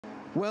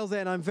Well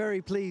then, I'm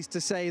very pleased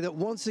to say that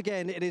once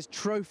again it is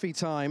trophy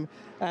time,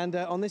 and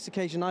on this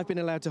occasion I've been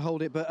allowed to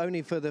hold it, but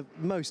only for the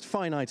most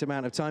finite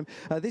amount of time.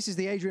 This is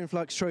the Adrian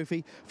Flux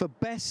trophy for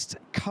Best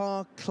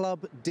Car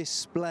Club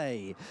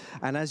Display,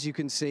 and as you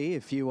can see,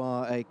 if you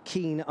are a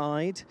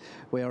keen-eyed,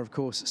 we are of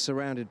course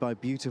surrounded by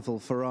beautiful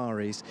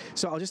Ferraris.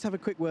 So I'll just have a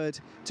quick word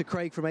to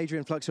Craig from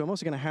Adrian Flux, who I'm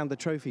also going to hand the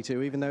trophy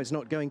to, even though it's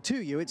not going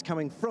to you, it's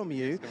coming from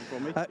you. It's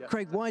coming from me.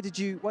 Craig, why did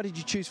you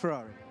choose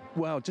Ferrari?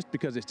 Well, just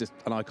because it's just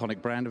an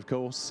iconic brand, of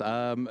course,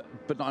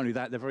 but not only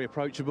that, they're very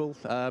approachable.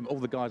 All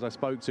the guys I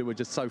spoke to were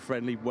just so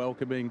friendly,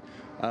 welcoming.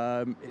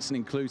 It's an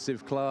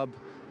inclusive club.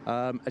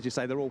 As you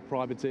say, they're all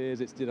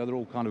privateers. It's, they're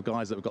all kind of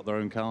guys that have got their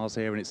own cars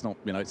here, and it's not,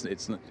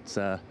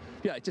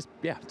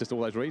 just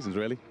all those reasons,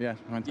 really. Yeah.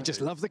 You just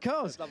love the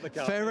cars. Love the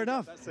cars. Fair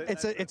enough.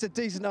 It's a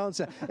decent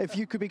answer. If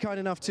you could be kind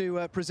enough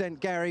to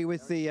present Gary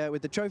with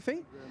the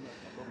trophy.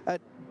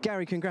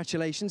 Gary,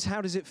 congratulations.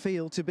 How does it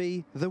feel to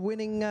be the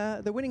winning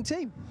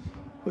team?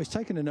 Well, it's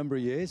taken a number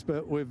of years,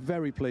 but we're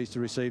very pleased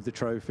to receive the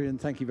trophy, and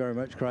thank you very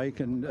much,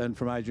 Craig, and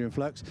from Adrian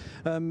Flux.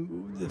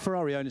 The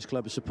Ferrari Owners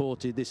Club has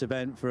supported this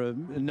event for a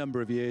number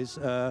of years.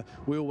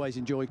 We always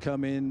enjoy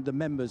coming. The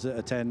members that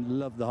attend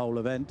love the whole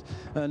event,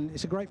 and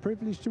it's a great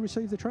privilege to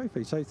receive the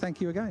trophy, so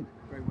thank you again.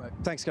 Great work.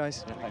 Thanks,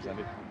 guys. Yeah, thanks,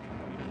 Andy.